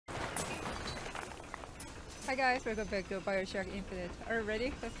Hi guys, welcome back to BIOSHOCK Infinite. Are you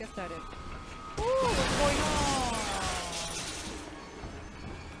ready? Let's get started. Ooh, what's going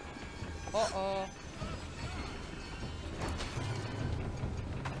on? Uh-oh.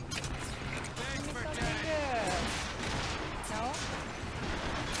 Give me something good. No?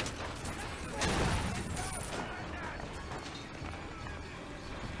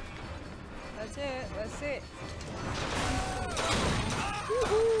 That's it, that's it.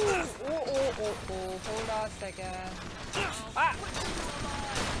 Woohoo! Oh, hold on a second. Ah!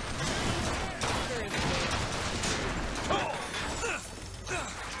 Seriously.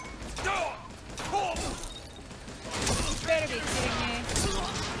 You better be kidding me.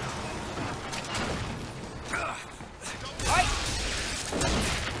 Oi!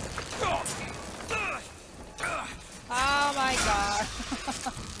 Oh my god.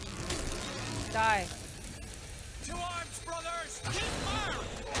 Die. To arms, brothers! Keep fire!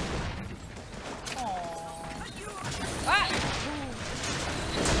 Ah!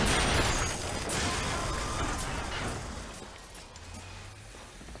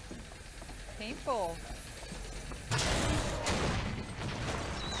 Painful.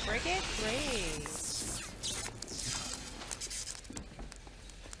 Break it? Great.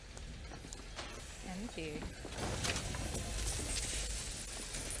 Empty.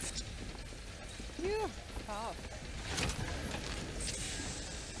 Phew. Tough.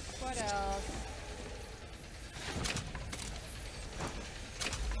 What else?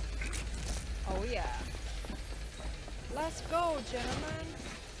 Oh yeah. Let's go, gentlemen.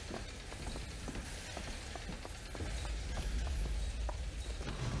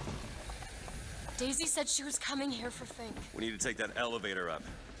 Daisy said she was coming here for Fink. We need to take that elevator up.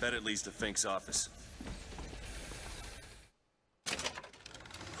 Bet it leads to Fink's office.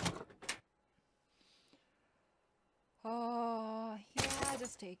 Oh, yeah,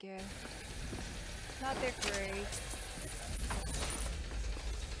 just take it. Not that great.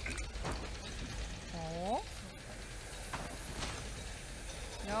 Oh?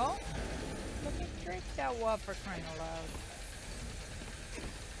 No? Let me drink that water for crying out loud.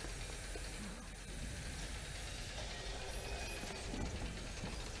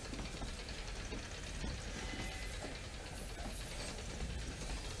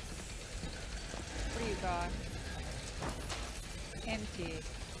 What do you got? Empty.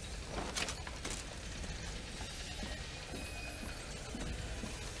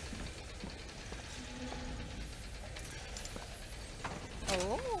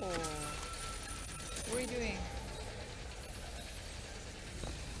 Oh, what are you doing?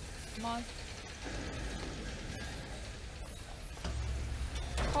 Come on.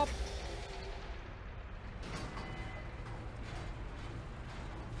 Hop.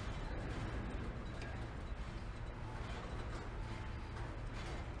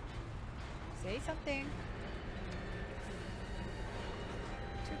 Say something.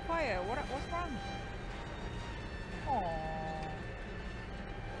 Too quiet. What's wrong? Aww.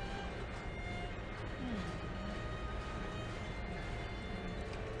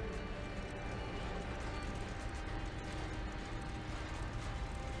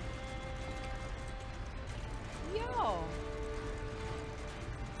 Yo!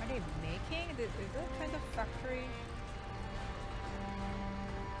 Are they making? Is that kind of factory?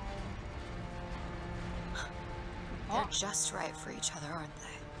 They're just right for each other, aren't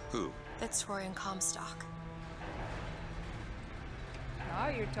they? Who? Fitzroy and Comstock. Now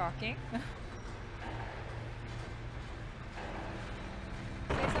you're talking.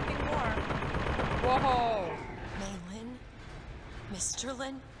 Say something more. Whoa! Mei Lin? Mr.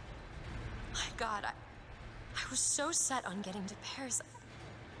 Lin? My God, I was so set on getting to Paris.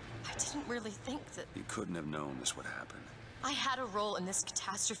 I didn't really think that... You couldn't have known this would happen. I had a role in this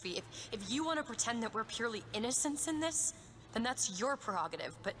catastrophe. If you want to pretend that we're purely innocents in this, then that's your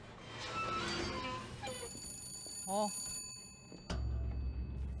prerogative, but... Oh.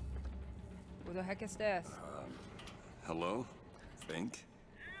 Who the heck is this? Hello? Fink?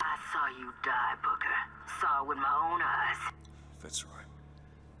 I saw you die, Booker. Saw it with my own eyes. Fitzroy.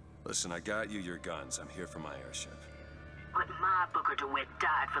 Listen, I got you your guns. I'm here for my airship. But my Booker DeWitt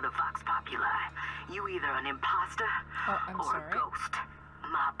died for the Vox Populi. You either an imposter or a ghost.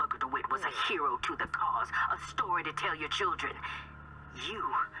 My Booker DeWitt was a hero to the cause, a story to tell your children.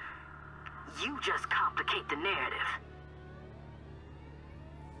 You just complicate the narrative.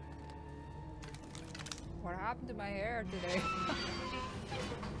 What happened to my hair today?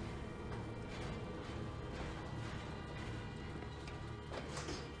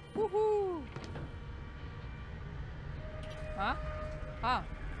 Woohoo! Huh? Huh?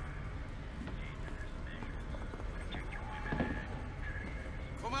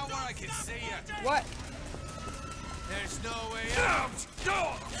 Come out where I can see you. What? There's no way out!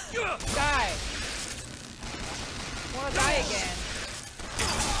 Die! Wanna die again?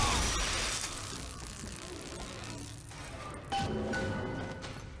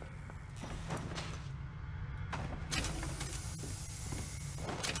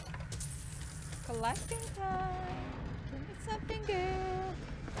 Collecting time. Give me something good.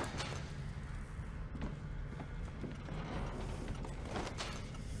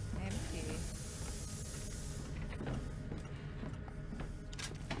 Empty.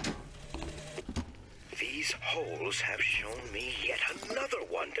 These holes have shown me yet another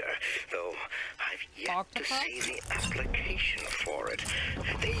wonder, though I've yet to see the application for it.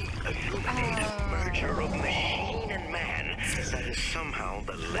 They illuminate a merger of machine and man that is somehow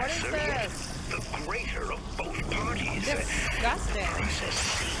the lesser yet the greater of both parties. Disgusting. The process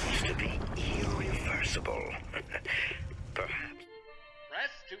seems to be irreversible. Perhaps.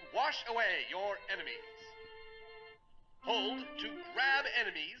 Press to wash away your enemies. Hold to grab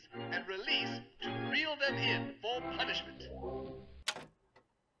enemies and release to reel them in for punishment.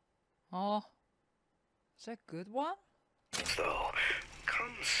 Oh, is that a good one? Though,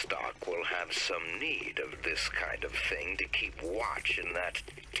 Comstock will have some need of this kind of thing to keep watch in that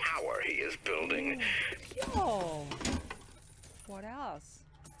tower he is building. Yo! What else?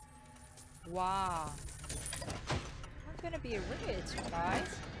 Wow. I'm gonna be rich,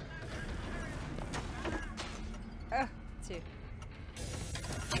 guys. Two.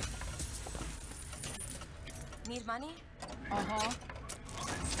 Need money? Uh-huh.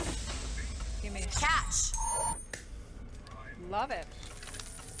 Give me. Catch! Love it.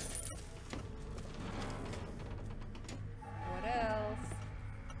 What else?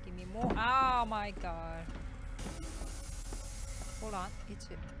 Give me more. Oh my god. Hold on. It's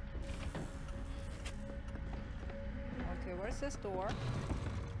it. Okay, where's this door?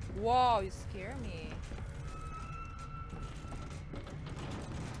 Whoa, you scare me.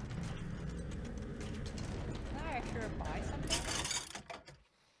 Can I actually buy something?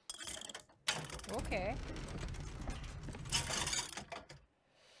 Okay.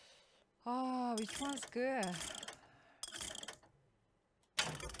 Oh, which one's good?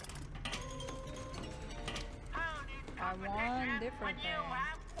 I want different thing.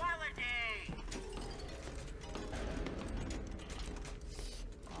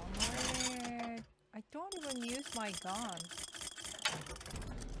 Alright. I don't even use my gun.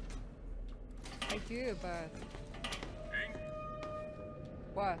 I do, but...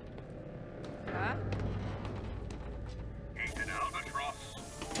 What? Huh?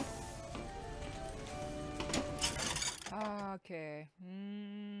 Okay.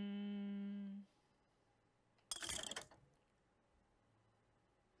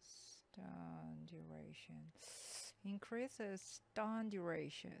 Stun duration. Increases stun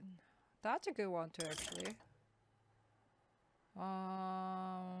duration. That's a good one too, actually.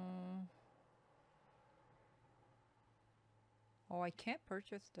 Oh, I can't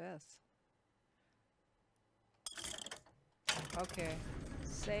purchase this. Okay.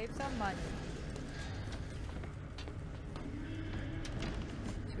 Save some money.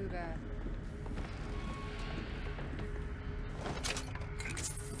 Too bad.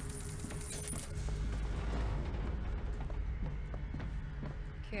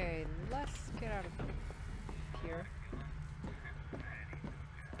 Okay, let's get out of here.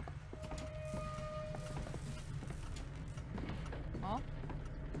 Huh?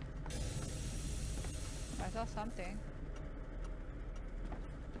 I saw something.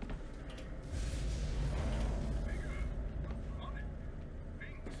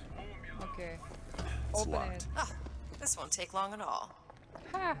 Okay. Open it. Oh, this won't take long at all.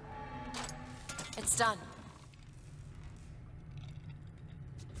 Ha! It's done.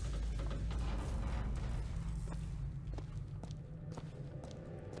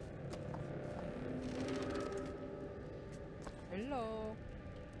 Hello.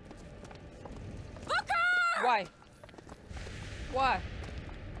 Booker! Why? Why?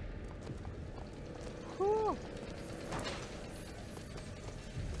 Whew.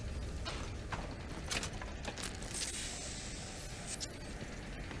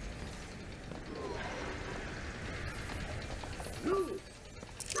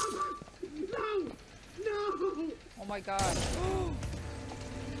 Oh my god.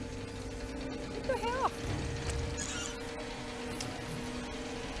 What the hell?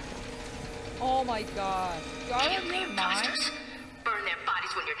 Oh my god. You out of your mind? Burn their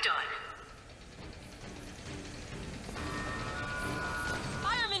bodies when you're done.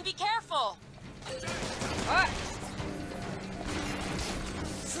 Fireman, be careful! What?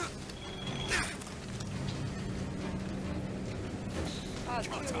 Oh, it's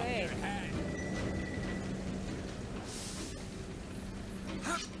too late.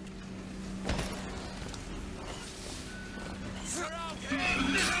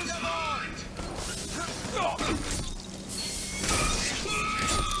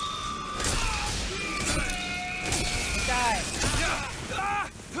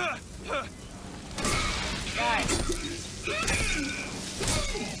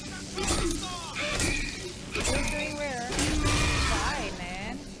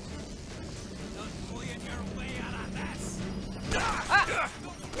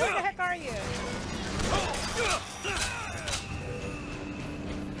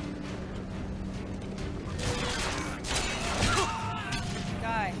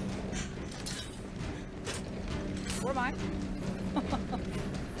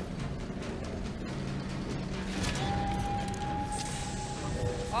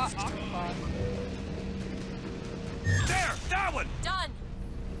 There! That one! Done!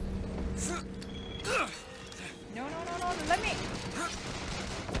 No, let me!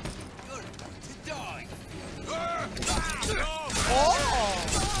 You're about to die! Oh!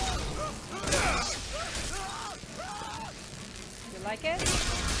 You like it?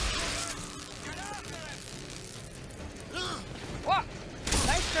 What?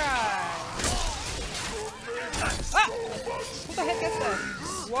 Nice try! Ah! Who the heck is this?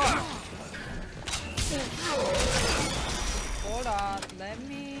 Whoa! Hold on, let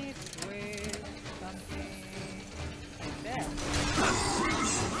me switch something like that.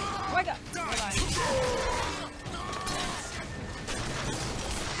 Oh my god! Hold on.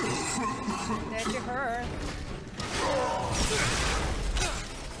 That you hurt.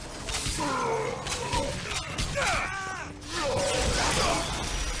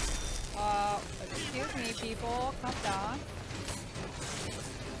 Excuse me, people. Calm down.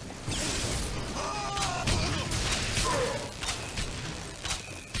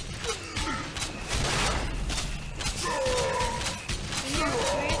 Can you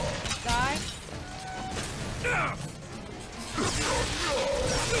please die?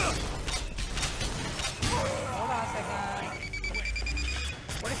 Hold on a second.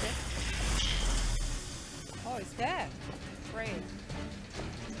 What is it? Oh, it's dead. Great.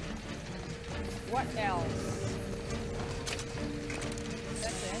 What else?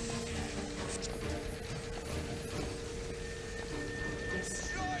 That's it.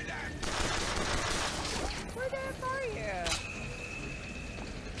 Where the heck are you?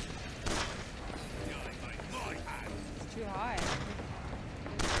 It's too high.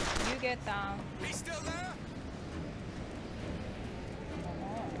 You get down. He's still there?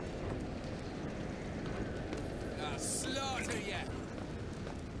 I'll slaughter you!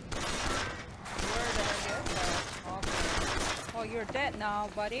 Where the heck is that? Okay. Oh, you're dead now,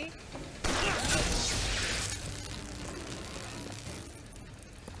 buddy.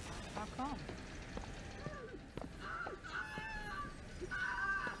 How come?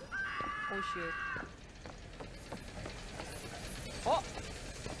 Oh shit. Oh!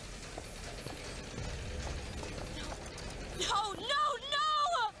 No!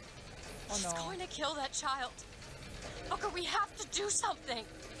 Oh He's no. going to kill that child. Booker, we have to do something.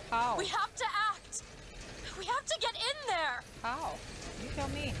 How? We have to act. We have to get in there. How? You tell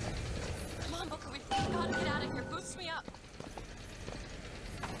me. Come on, Booker, we've got to get out of here. Boost me up.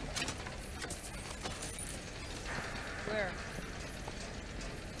 Where?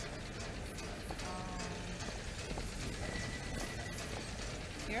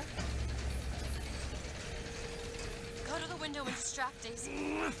 Here? Go to the window and distract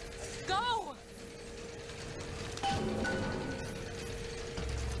Daisy. Go!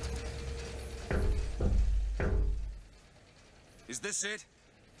 Is this it?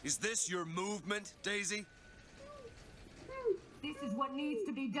 Is this your movement, Daisy? This is what needs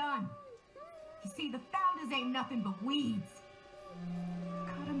to be done. You see, the founders ain't nothing but weeds.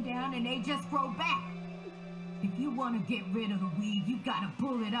 Cut them down and they just grow back. If you want to get rid of the weed, you gotta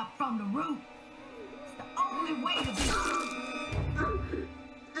pull it up from the root. It's the only way to be...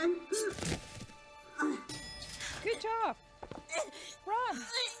 Good job! Run!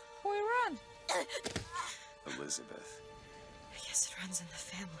 Boy, run! Elizabeth. I guess it runs in the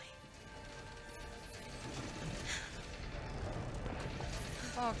family.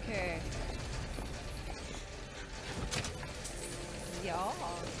 Okay. Yeah.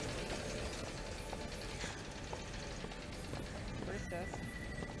 What is this?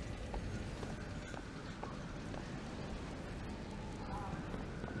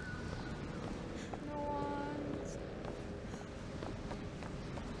 No one's.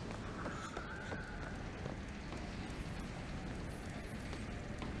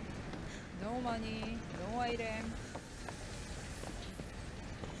 No money, no item.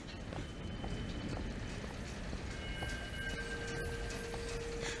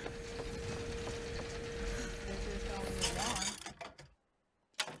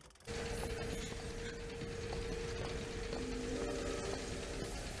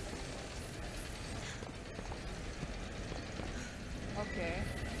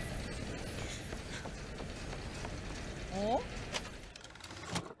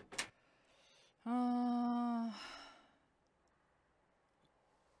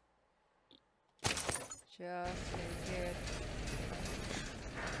 Just take it.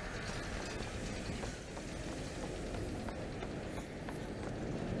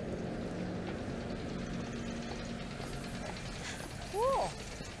 Cool.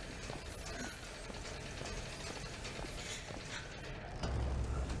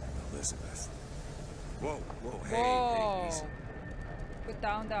 Elizabeth. Whoa, whoa, hey, Whoa. hey, easy. Put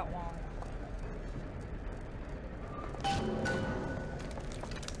down that one.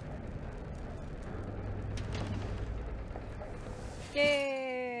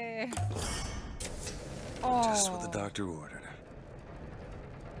 Yay! Oh. Just what the doctor ordered.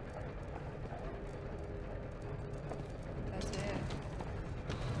 That's it.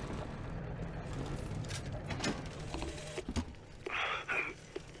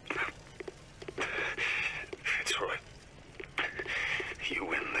 Fitzroy, you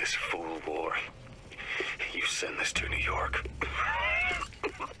win this fool war. You send this to New York.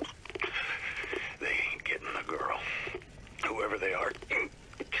 They ain't getting the girl. Whoever they are.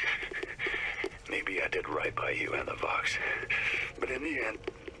 Maybe I did right by you and the Vox. But in the end,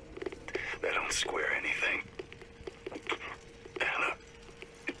 that don't square anything.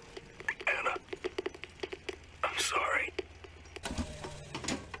 Anna, I'm sorry.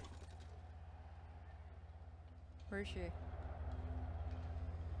 Where is she?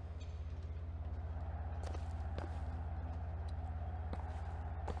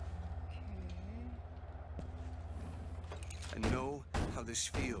 I know how this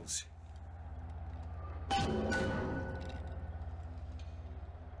feels.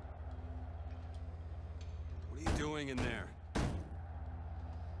 What are you doing in there?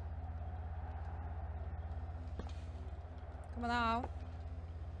 Come on out.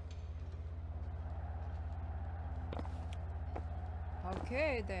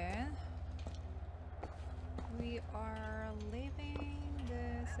 Okay then. We are leaving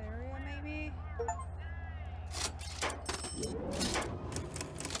this area maybe?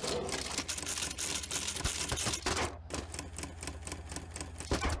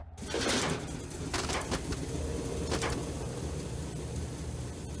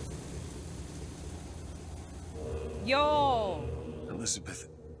 Yo! Elizabeth.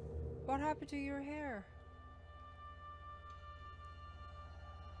 What happened to your hair?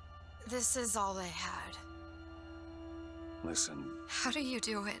 This is all they had. Listen, How do you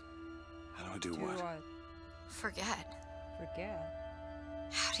do it? how do I do Do what? what? Forget. Forget.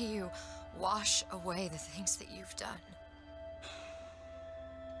 How do you wash away the things that you've done?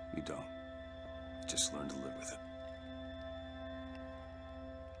 You don't. Just learn to live with it.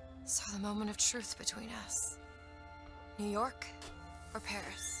 So the moment of truth between us. New York or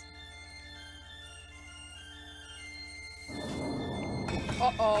Paris?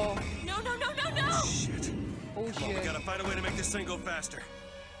 Uh-oh. No, no, no, no, no! Shit. Oh Well, we shit. gotta find a way to make this thing go faster.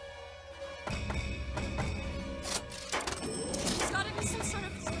 There's gotta be some sort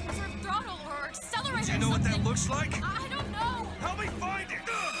of throttle or accelerator. Do you know what that looks like? I don't know. Help me find it!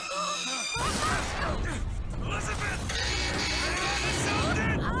 Elizabeth! Hang on to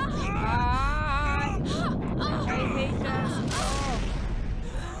something! I hate this. Oh.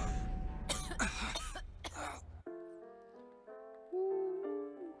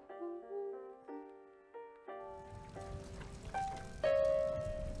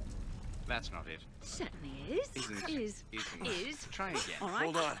 That's not it. Certainly is. Isn't. Is. Isn't. Is. Try again. All right.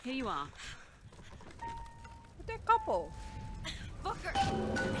 Hold on. Here you are. They're a couple. Booker,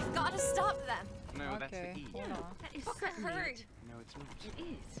 we've got to stop them. No, that's Okay, the E. hold on. That is Booker, certainly hurry. it. No, it's not. It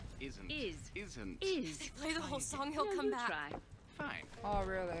is. Isn't. Is. Isn't. Is. If they play the whole song, No, he'll come you back. try. Fine. Oh,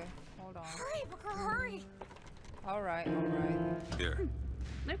 really? Hold on. Hurry, Booker, hurry. Alright, alright. Here.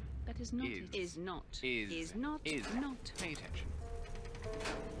 Nope, that is not Is. it. Is not. Is. Not. Is. Not. Pay attention.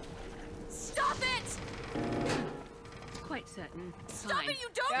 Stop it! Quite certain. Stop Fine. it! You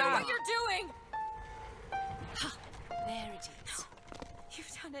don't Yeah. know what you're doing! There it is. You've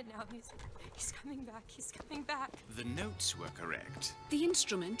done it now. He's coming back. He's coming back. The notes were correct. The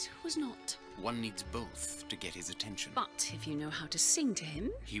instrument was not. One needs both to get his attention. But if you know how to sing to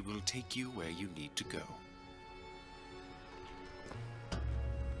him, He will take you where you need to go.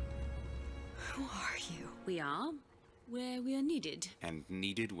 Who are you? we are where we are needed. And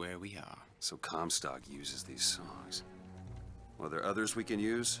needed where we are. So Comstock uses these songs. Well, are there others we can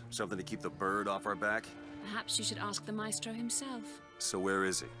use? Something to keep the bird off our back? Perhaps you should ask the maestro himself. So where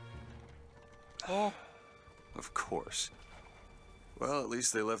is he? Oh. Of course. Well, at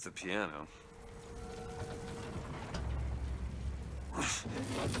least they left the piano.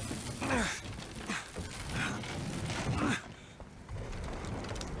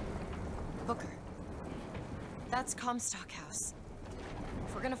 Booker. That's Comstock House.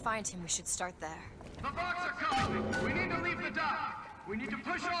 If we're gonna find him, we should start there. The Vox are coming! We need to leave the dock! We need to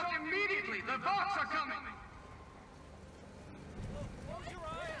push off immediately! The Vox are coming!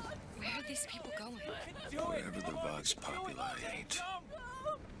 Where are these people going? Wherever the Vox Populi ain't.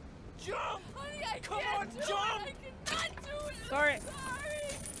 Jump! Honey, I Come can't on, do jump! it! I cannot do it! Sorry. I'm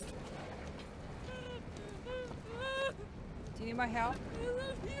sorry! Do you need my help? I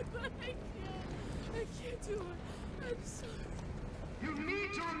love you, but I can't do it. I'm sorry. You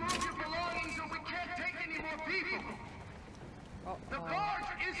need to remove your belongings or we can't take any more people! The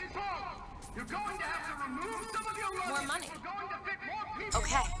barge is full! You're going to have to remove some of your luggage! More money. We're going to fit more people!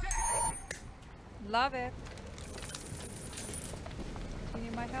 Okay. Love it. Do you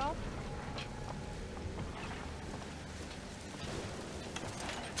need my help?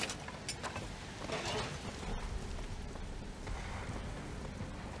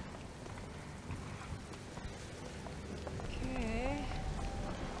 Okay.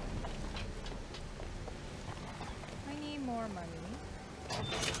 I need more money.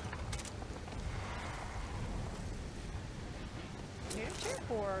 Here's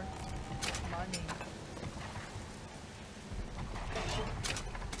for money.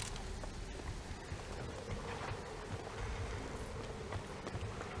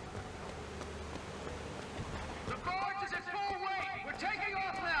 The barge is at full weight! We're taking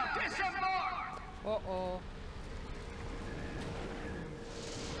off now! Disembark! Uh-oh.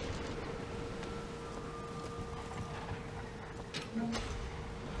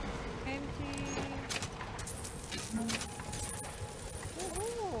 Empty.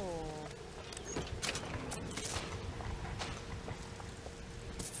 Woohoo.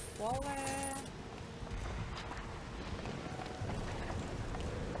 Wallet.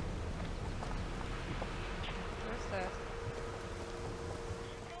 Where's this?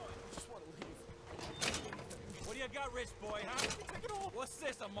 Just want to leave. What do you got, rich boy, huh? Take it all. What's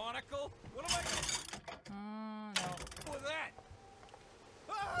this, a monocle? What am I... No. What's that?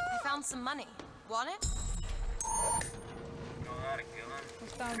 I found some money. Want it?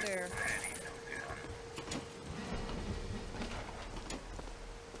 What's down there?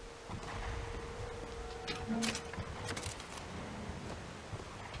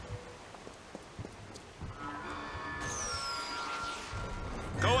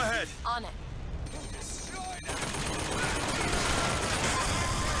 Go ahead. On it.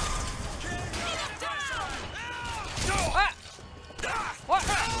 Ah! What?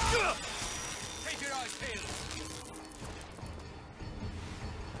 Take your eyes peeled.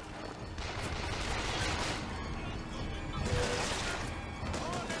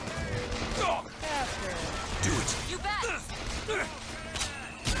 Faster. Do it. You bet.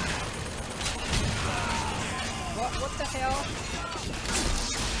 What the hell?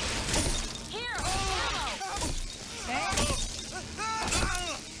 Here, ammo. Thanks.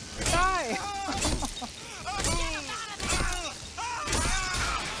 Die.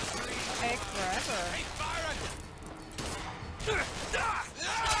 Take forever. Hey, fire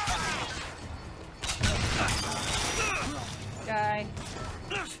Die.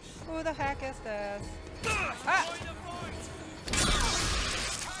 Who the heck is this? Ah!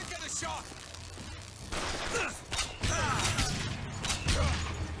 Can't get a shot.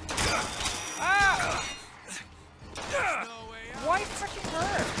 Ah! No way out. Why freaking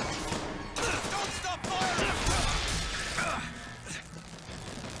her? Don't stop firing.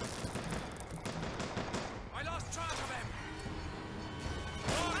 I lost track of him.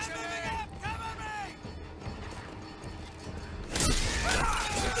 Cover me! Cover me!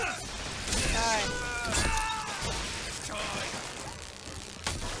 Die.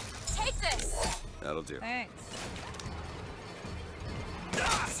 Take this. That'll do. Thanks.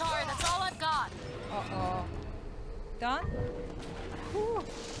 Sorry, that's all I've got. Uh-oh. Done? Whew.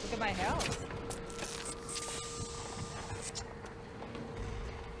 Look at my health.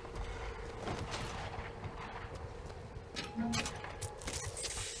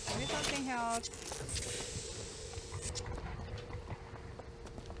 Give me something else.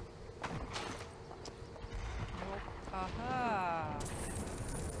 Nope. Aha.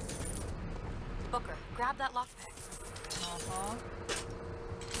 Booker, grab that lockpick. Uh-huh.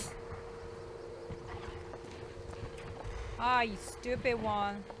 Ah, you stupid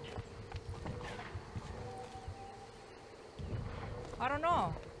one. I don't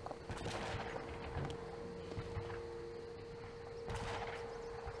know.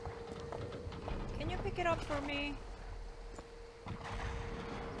 Can you pick it up for me?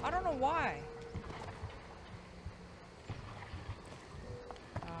 I don't know why.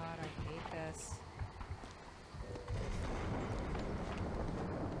 God, I hate this.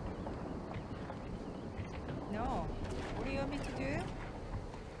 No. What do you want me to do?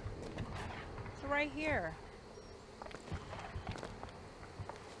 It's right right here.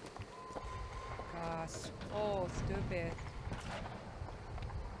 Gosh. Oh, stupid.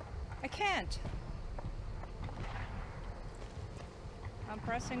 I can't. I'm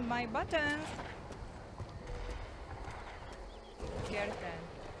pressing my button. Get it then.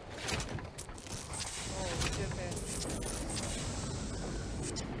 Oh, stupid.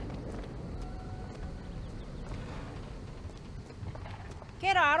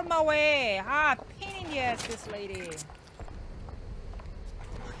 Get out of my way! Ah, pain in the ass, this lady. Look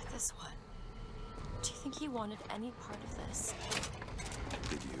at this one. Do you think he wanted any part of this?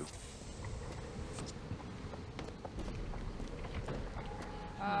 Did you?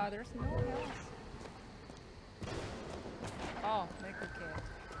 There's no one else. Oh, make a kid.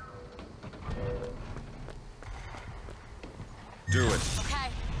 Do it. Okay.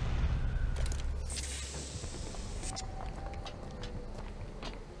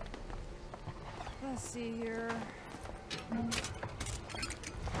 Let's see here. Okay,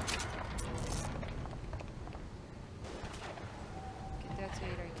 that's it,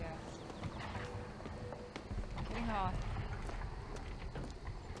 I guess. Getting hot.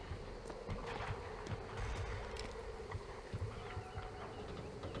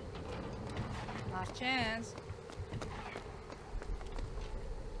 Last chance.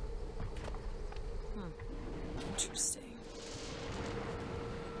 Interesting.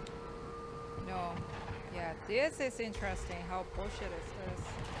 No. Yeah, this is interesting. How bullshit is this?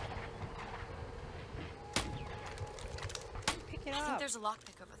 Pick it I up. think there's a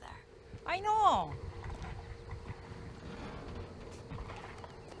lockpick over there. I know.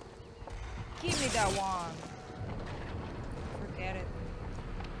 Give me that one. Forget it.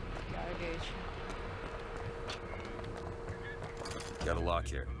 Garbage. Got a lock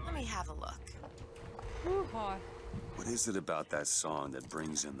here. Let me have a look. Woo, hot. What is it about that song that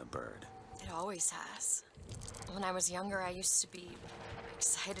brings in the bird? It always has. When I was younger, I used to be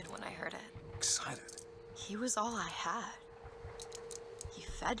excited when I heard it. Excited? He was all I had. He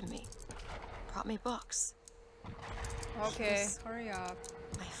fed me, brought me books. Okay, hurry up.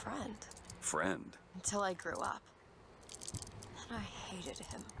 My friend. Friend? Until I grew up. Then I hated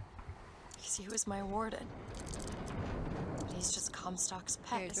him. Because he was my warden. But he's just Comstock's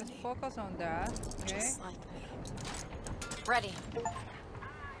pet, Okay, isn't just he? focus on that. Okay. Just like me. Ready.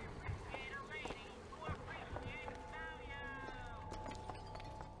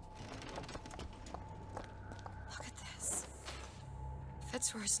 Look at this.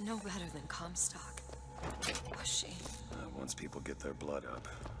 Fitzroy's no better than Comstock. Pushy. Once people get their blood up,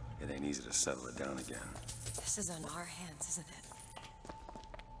 it ain't easy to settle it down again. This is on our hands, isn't it?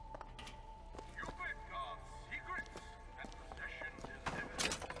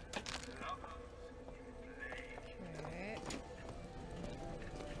 Okay.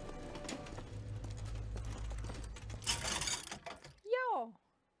 Yo!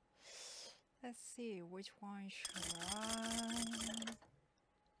 Let's see, which one should I?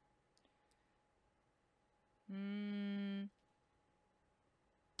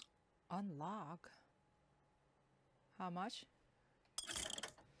 Unlock. How much?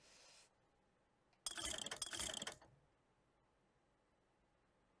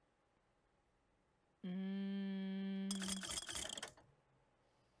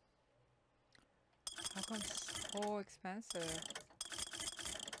 How come so expensive?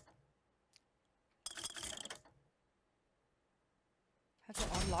 Have to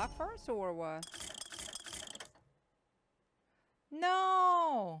unlock first or what?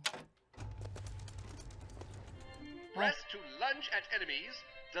 No! Press to lunge at enemies,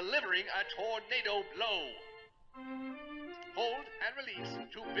 delivering a tornado blow. Hold and release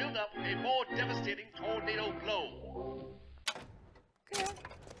to build up a more devastating tornado blow. Okay.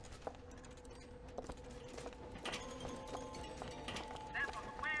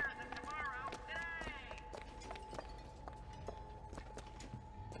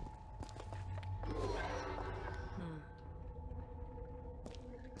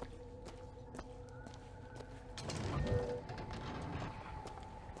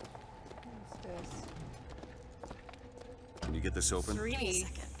 Can you get this open? Give me a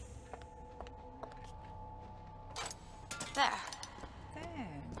second. There.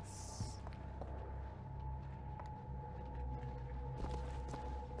 Thanks.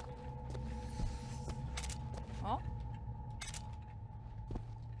 Oh?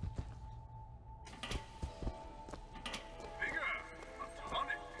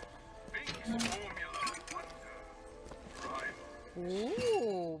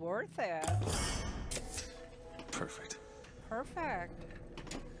 Ooh, worth it. Perfect. Perfect.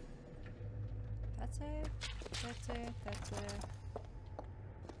 That's it. That's it. That's it.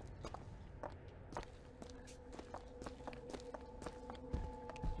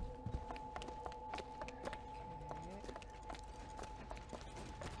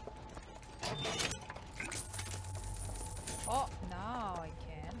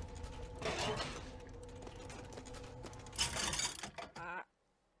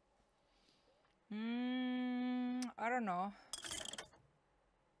 don't know.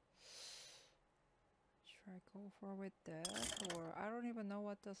 Should I go for with this, or I don't even know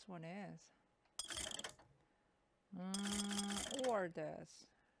what this one is. Or this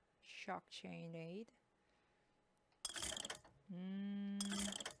shock chain aid.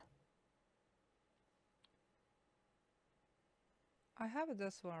 I have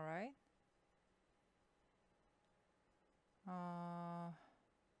this one, right? Yeah,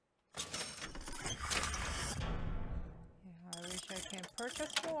 I wish I can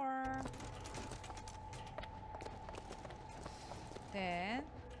purchase more. Then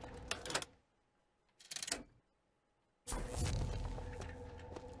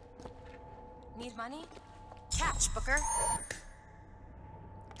need money? Catch, Booker.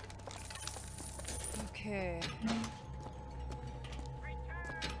 Okay.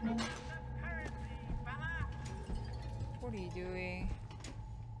 What are you doing?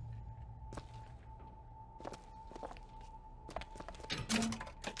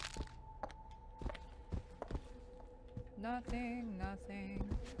 Nothing, nothing.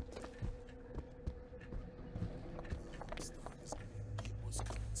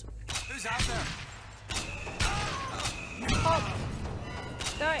 Who's out there? Oh!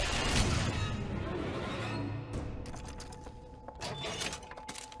 Die!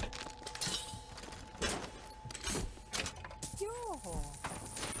 Yo!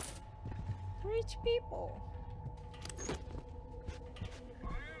 Rich people!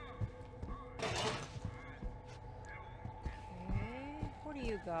 Okay, what do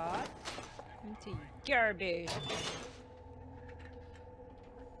you got? Empty garbage!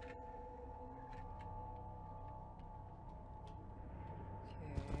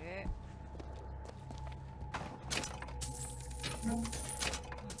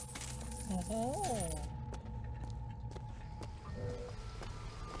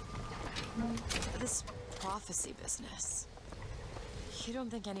 This prophecy business. You don't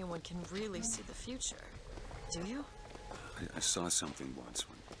think anyone can really see the future, do you? I saw something once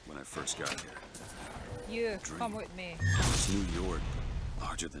when I first got here. You, come with me. It's New York,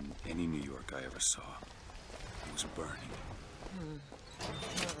 larger than any New York I ever saw. It was burning. Well,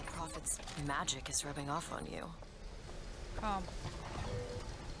 the prophet's magic is rubbing off on you. Come.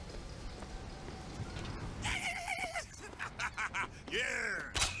 Yeah!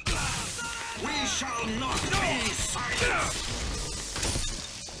 We shall not be silent!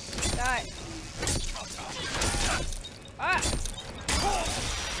 Die! Ah!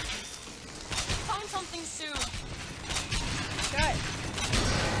 Find something soon! Die!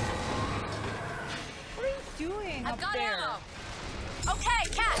 What are you doing I've up got there? ammo! Okay,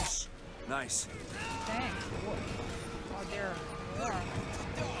 catch! Nice. Thanks. What? Oh, there are more.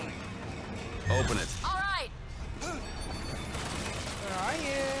 Open it. All right! Where are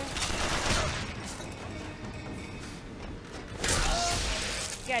you?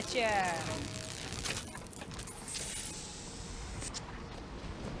 Gotcha!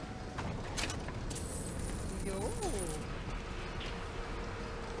 Yo!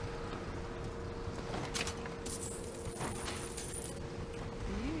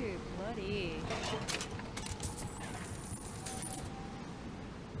 Ew, bloody.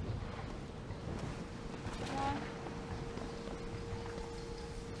 Come on.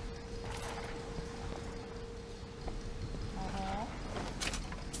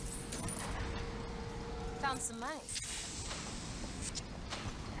 Found some mice.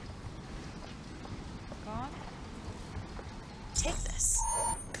 Gone? Take this.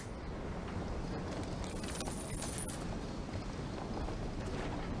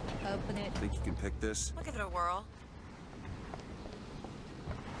 Open it. Think you can pick this? We'll give it a whirl.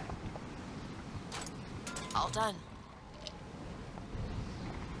 All done.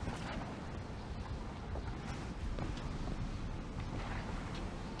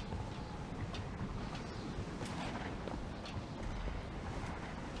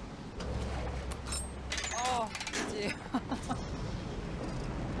 Oh, dear.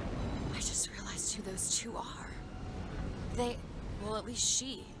 I just realized who those two are. They, well, at least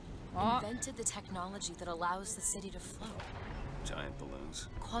she, invented the technology that allows the city to float. Giant balloons.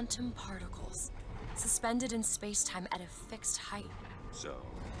 Quantum particles, suspended in space-time at a fixed height. So,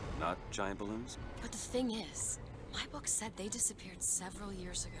 not giant balloons? But the thing is, my book said they disappeared several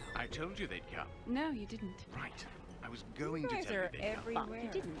years ago. I told you they'd come. No, you didn't. Right. I was going to guys tell you are they'd everywhere. But you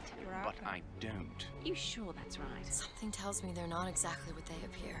didn't. come. But I don't. You sure that's right? Something tells me they're not exactly what they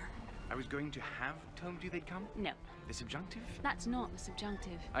appear. I was going to have told you they'd come. No, The subjunctive? that's not the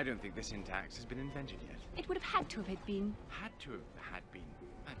subjunctive. I don't think the syntax has been invented yet. It would have had to have been. Had to have had been.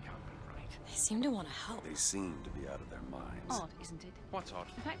 That can't be right. They seem to want to help. They seem to be out of their minds. Odd, isn't it? What's odd?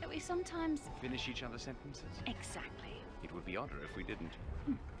 The fact that we sometimes... Finish each other's sentences? Exactly. It would be odder if we didn't.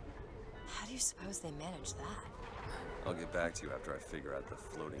 How do you suppose they manage that? I'll get back to you after I figure out the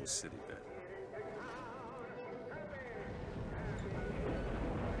floating city bit.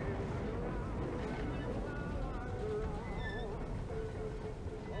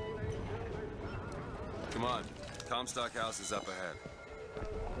 Come on. Comstock House is up ahead.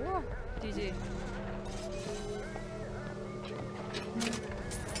 Whoa, GG.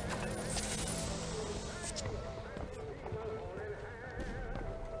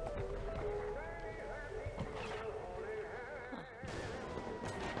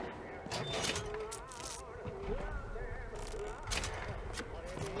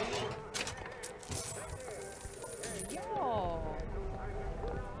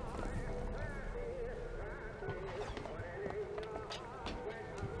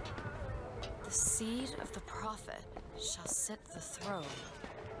 The seed of the prophet shall sit the throne.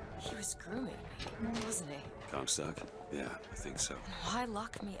 He was grooming me, wasn't he? Comstock? Yeah, I think so. Why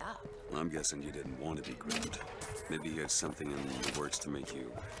lock me up? I'm guessing you didn't want to be groomed. Maybe he had something in the works to make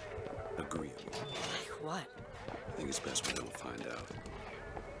you agreeable. Like what? I think it's best we don't find out.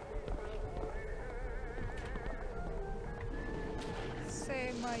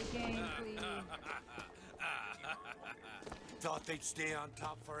 Save my game, please. Thought they'd stay on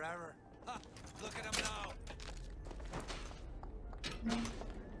top forever. Huh, look at them now.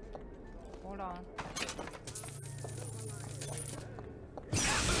 Hold on.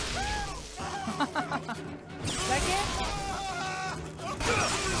 Like it?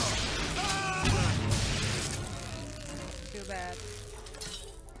 Too bad.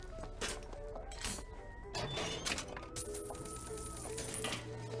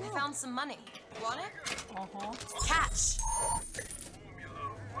 I found some money. Want it? Uh-huh. Catch!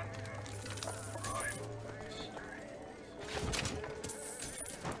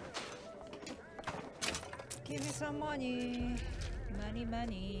 Give me some money. Money,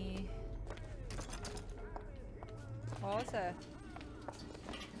 money. What was that?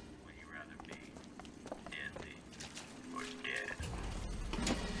 Would you rather be deadly or dead?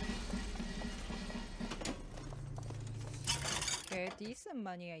 Okay, decent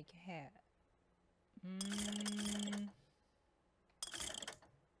money I had.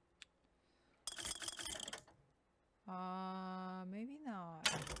 Maybe not.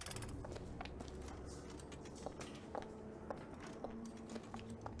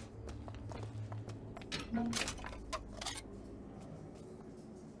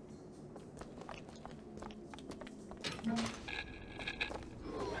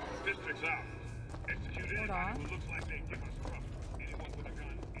 District's out. Execute Hold on. who looks like they give us trouble. Anyone with a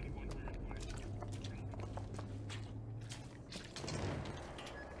gun, anyone wearing white.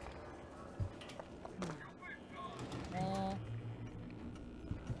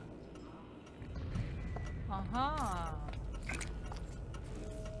 Uh-huh.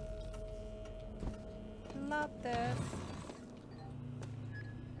 Love this.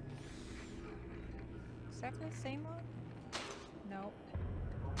 Exactly the same one? Nope.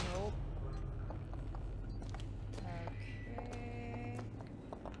 Nope. Okay.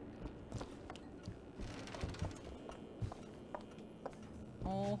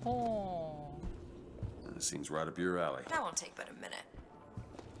 Oh-ho. This seems right up your alley. That won't take but a minute.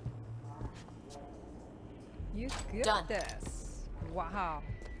 You good Done. at this. Wow.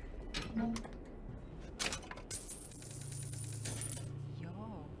 Yo,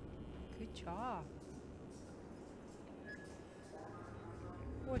 good job.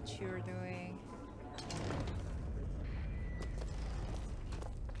 What you're doing.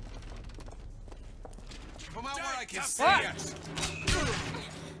 Come out where I can see What? us.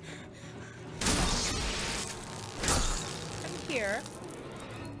 I'm here.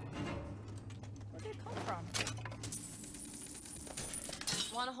 Where'd they come from?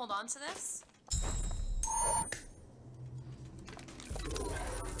 Want to hold on to this?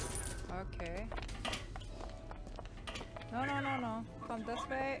 Okay. No, no, no, no. Come this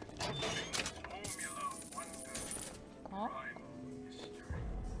way. Huh?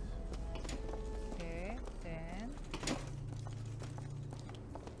 Okay, then.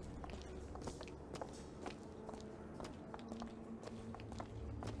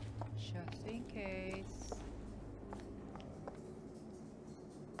 Just in case.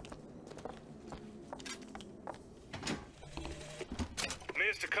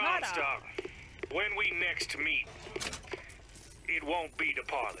 Mr. Comstock, when we next meet, it won't be the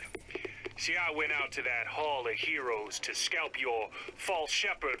parlor. See, I went out to that Hall of Heroes to scalp your false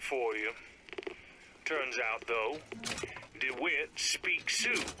shepherd for you. Turns out, though, DeWitt speaks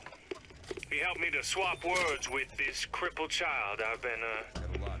Sioux. He helped me to swap words with this crippled child I've been,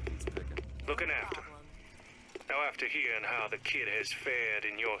 looking after. Now, after hearing how the kid has fared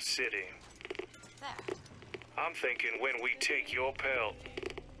in your city, I'm thinking when we take your pelt,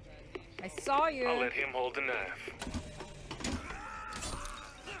 I saw you. I'll let him hold the knife.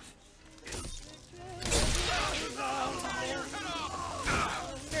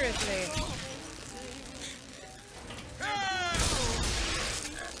 Seriously.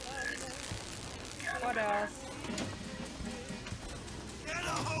 What else?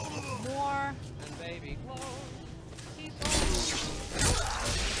 More. And baby clothes.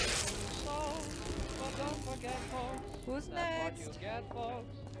 But don't forget, folks. Who's That's next? what you get,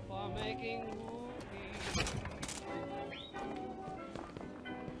 folks, for making movies.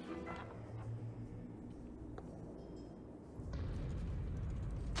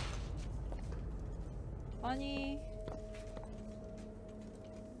 Honey.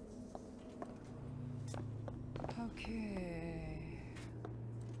 Okay.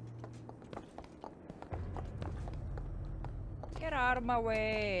 Get out of my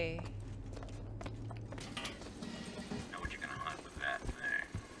way. Know what you're gonna hunt with that thing?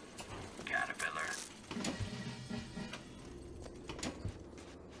 Caterpillar.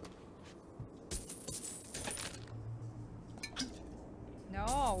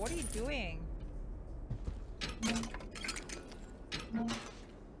 No, what are you doing?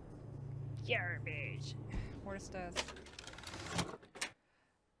 Garbage. Where's this?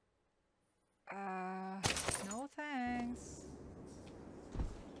 No thanks.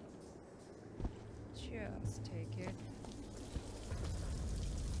 Just take it.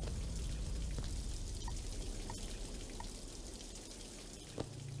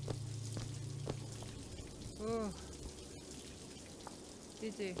 Ooh.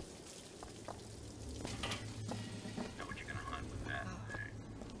 GG. Know what you're gonna hunt with that thing?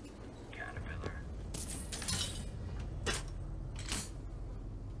 Caterpillar.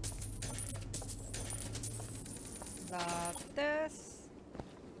 Got this.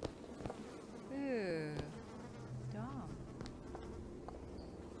 Ooh. Dumb.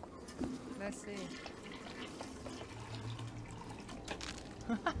 Let's see.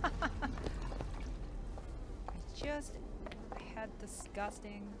 I just had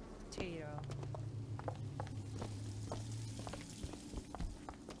disgusting potato.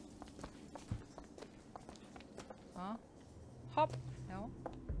 Huh? Hop. No.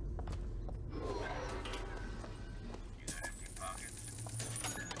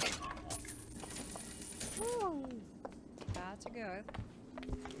 Woo. That's good. A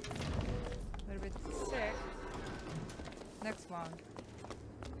little bit sick. Next one.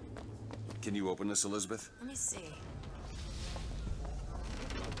 Can you open this, Elizabeth? Let me see.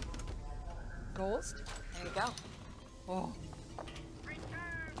 Ghost? There you go. Oh.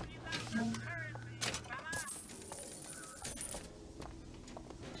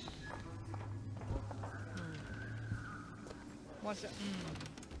 What's it?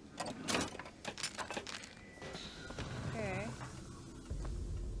 Okay.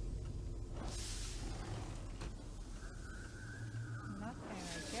 Nothing, I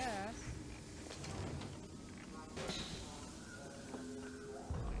guess.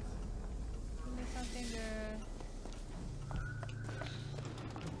 Give me something good.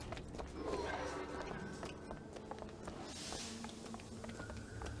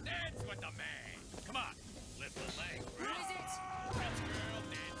 That's what the man. Come on, lift the leg. Who is it?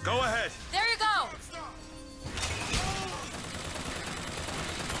 Go ahead. There you go.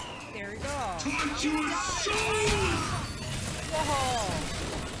 There you go. Whoa.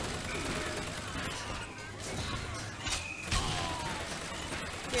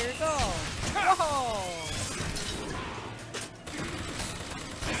 There you go. Whoa.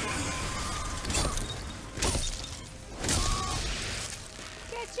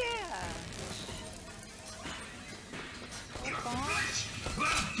 Gotcha.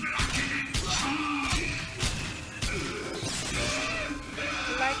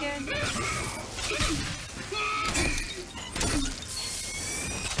 You like it?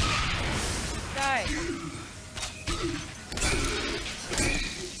 Die.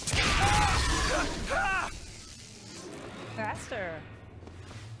 Faster.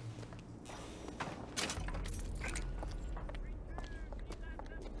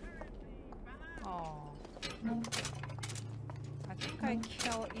 Oh. I think I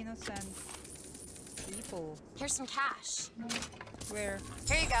kill innocent people. Here's some cash. Where?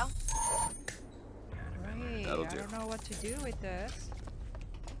 Here you go. Great. That'll I do. don't know what to do with this.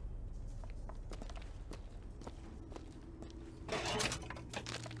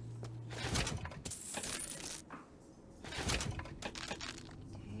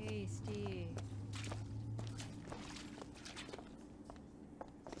 Tasty.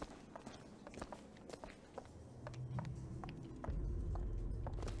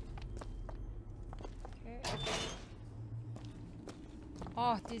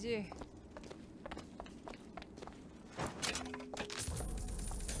 뛰지.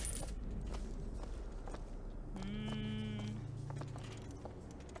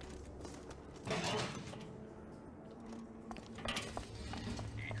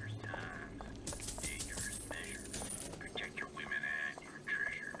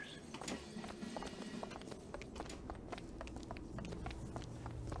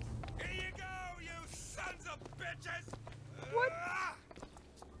 What?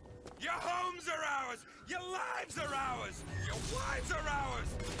 Your homes are ours! Your lives are ours! Your wives are ours!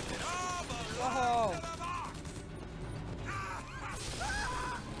 It all belongs to the box!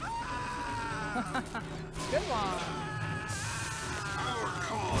 Good one. Our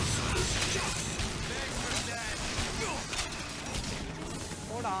cause is just. Thanks for that!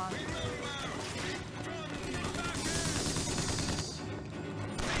 Hold on.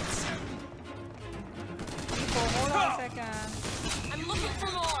 People, hold on a second. I'm looking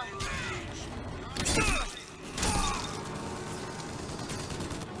for more.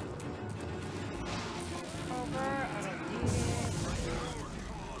 Over. I don't need it.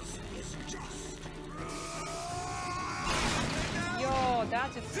 Yo,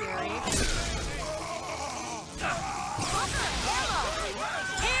 that's just scary.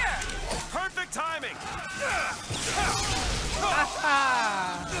 Here! Perfect timing!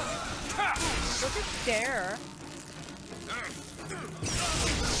 Aha! Look at there.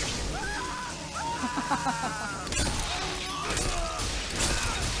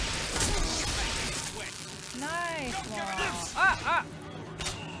 Nice one. Ah!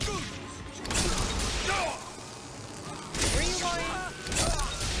 Where are you going?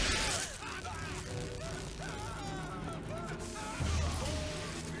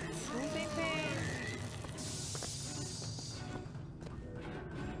 Moving thing.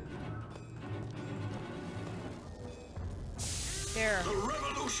 There. The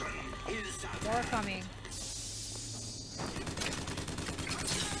revolution is More coming.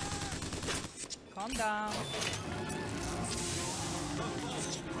 Calm down.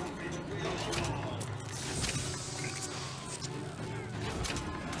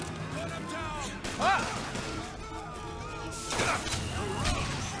 Ah!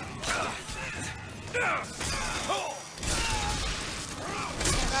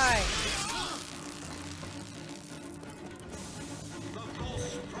 Right. the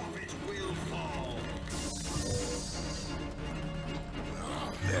false prophet will fall.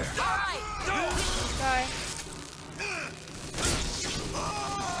 Guy.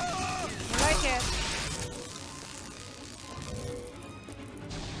 I like it.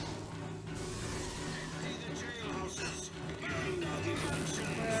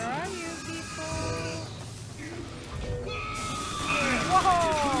 Where are you people? Whoa!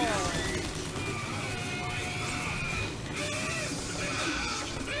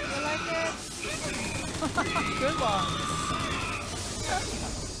 You like it? Good one.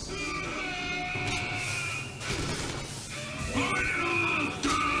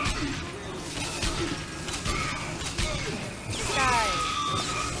 Guy.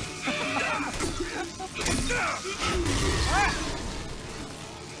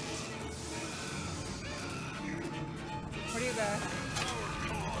 What do you got?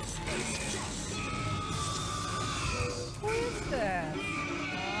 Who is that?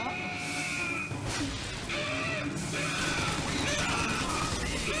 Huh?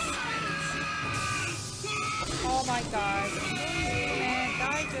 Oh my god. Man,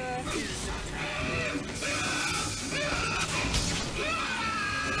 digest.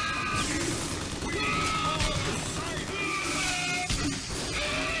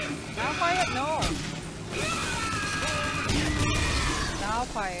 Now quiet? No. Now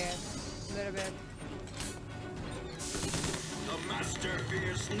quiet. A little bit. The master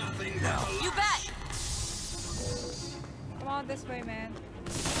fears nothing but the You bet! Come on this way, man.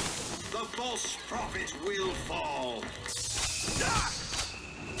 The false prophet will fall.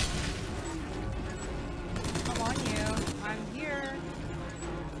 Come on, you. I'm here.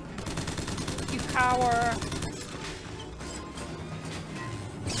 You cower.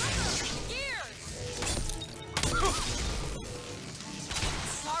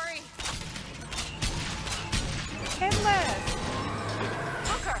 Sorry. Headless.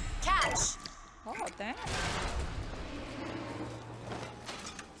 Hooker, catch. Oh, damn.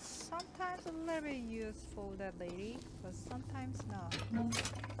 Sometimes a little bit useful, that lady, but sometimes not.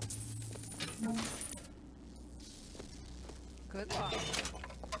 Good one.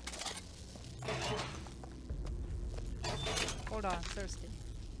 Hold on, thirsty.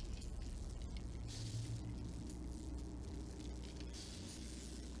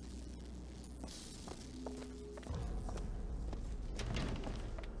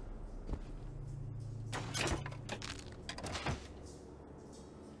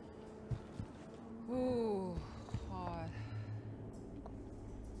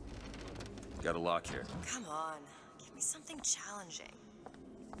 Got a lock here. Come on, give me something challenging.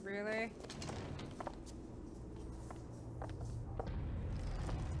 Really?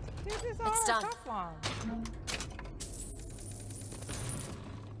 This is all It's done. tough one.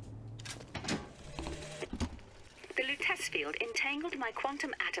 The Lutece field entangled my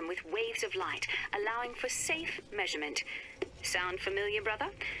quantum atom with waves of light, allowing for safe measurement. Sound familiar, brother?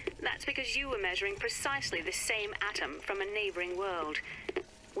 That's because you were measuring precisely the same atom from a neighboring world.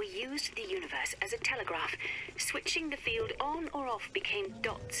 We used the universe as a telegraph. Switching the field on or off became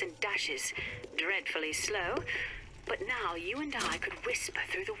dots and dashes. Dreadfully slow, but now you and I could whisper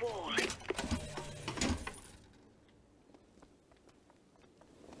through the wall.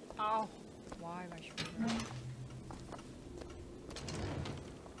 Ow. Why my shoulder?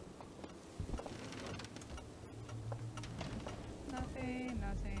 Nothing,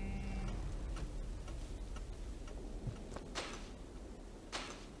 nothing.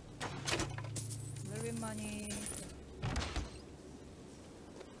 A little bit money.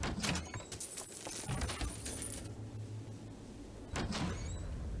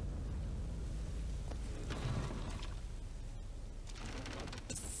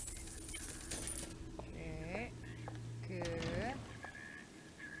 Okay, good.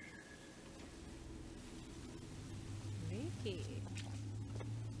 Leaky.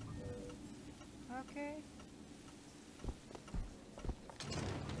 Okay.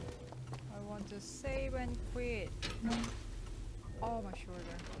 I want to save and quit. Oh, my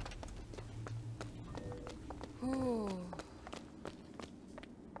shoulder. Ooh.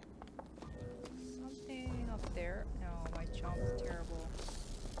 Something up there. No, my jump is terrible.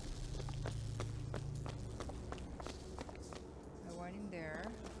 I went in there.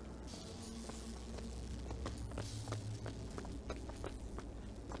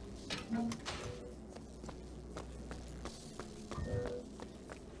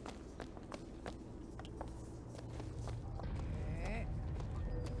 Okay.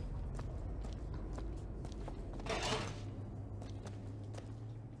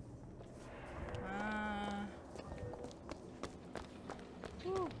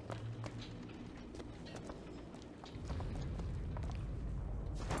 Whew.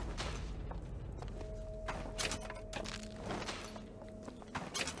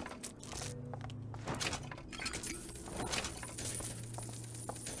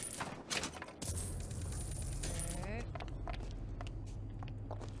 Okay.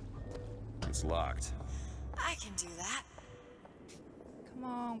 It's locked. I can do that. Come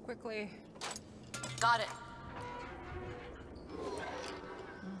on, quickly. Got it.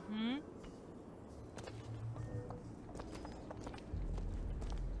 Mm-hmm.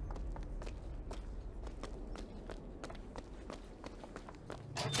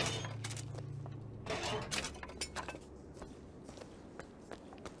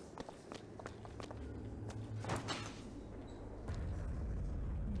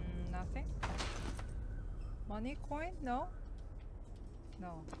 Nothing. Money coin? No?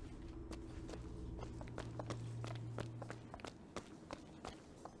 No.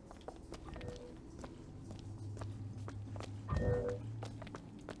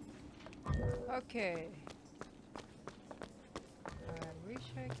 Okay. I wish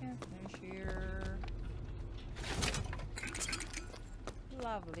I can finish here.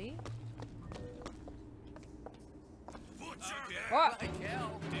 Lovely. What?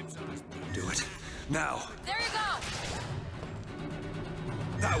 Do it. Now. There you go.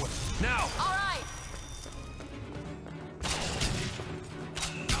 That way. Now. All right.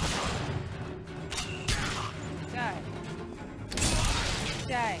 Die.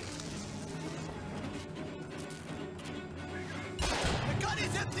 Die. The gun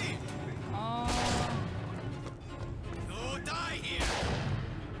is empty! Oh. No die here!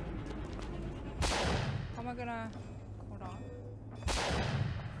 How am I gonna... Hold on.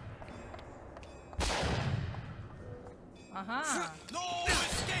 Aha. No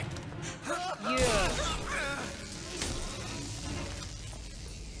escape!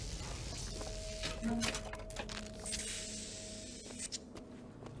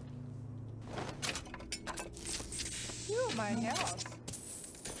 Phew, my health.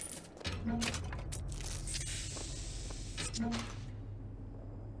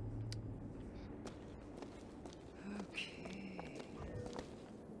 Okay.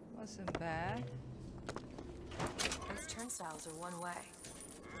 Wasn't bad. Those turnstiles are one way.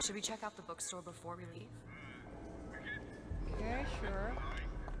 Should we check out the bookstore before we leave? Okay, sure.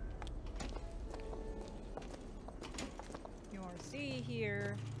 You want to see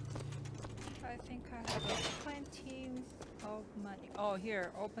here? I think I have plenty of money. Oh,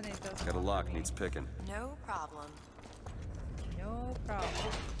 here, open it. Doesn't Got a want lock, me. needs picking. No problem. No problem.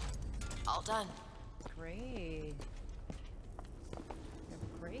 All done. Great. You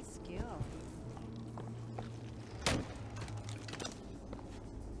have great skill.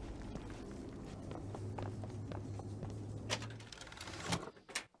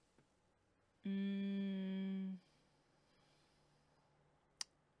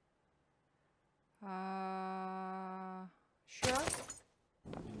 Sure.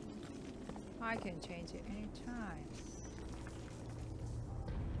 I can change it anytime.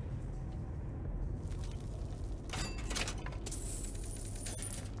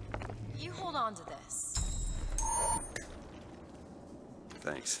 You hold on to this.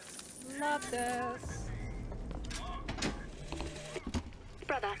 Thanks. Love this.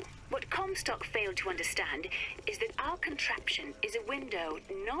 Brother, what Comstock failed to understand is that our contraption is a window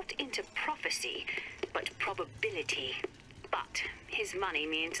not into prophecy, but probability. But his money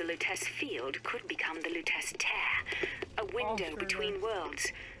means the Lutece field could become the Lutece tear, a window between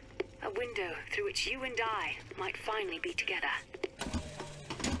worlds, a window through which you and I might finally be together.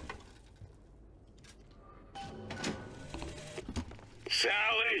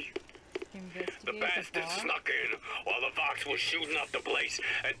 Sally! The bastard snuck in while the Vox was shooting up the place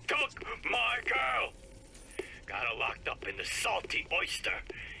and took my girl! Got her locked up in the Salty Oyster,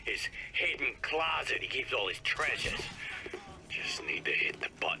 his hidden closet he keeps all his treasures. Just need to hit the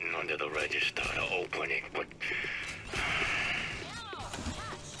button under the register to open it, but...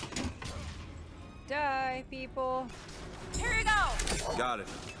 Die, people. Here you go! Got it.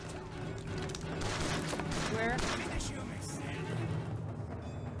 Where?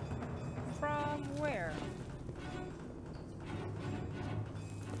 From where?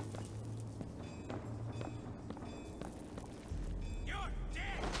 You're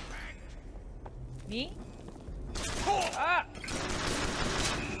dead, me? Ah!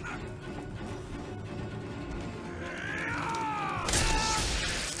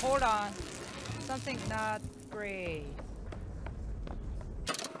 Hold on. Something not great.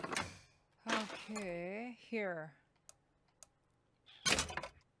 Okay, here.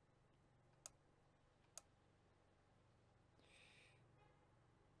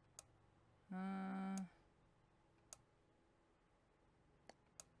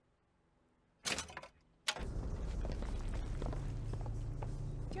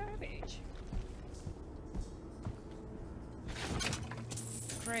 Garbage.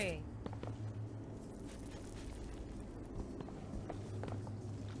 Great.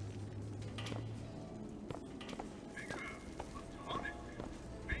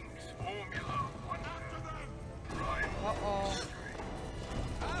 Uh-oh.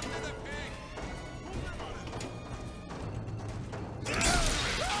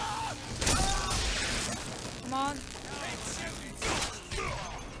 Come on.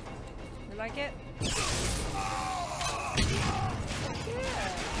 You like it?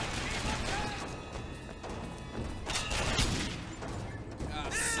 Yeah.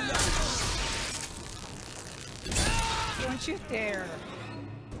 Don't you dare.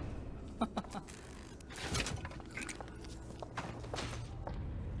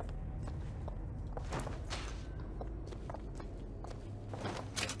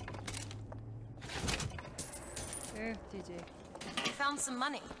 DJ. You found some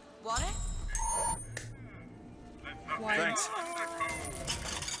money. Want it? Why? Thanks.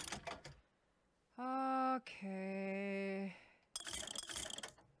 Okay.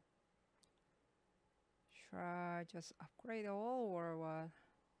 Should I just upgrade all or what?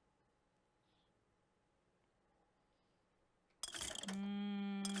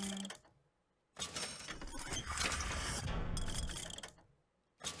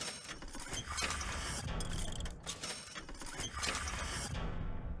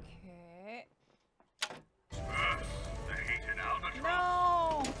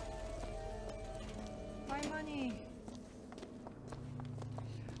 No! My money.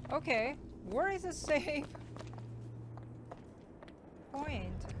 Okay, where is the save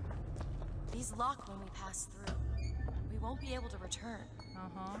point? These lock when we pass through. We won't be able to return.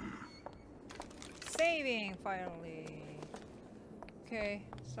 Saving finally. Okay,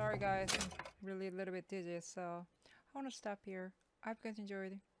 sorry guys, I'm really a little bit dizzy, so I want to stop here. I hope you guys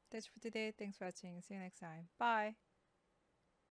enjoyed. That's for today. Thanks for watching. See you next time. Bye.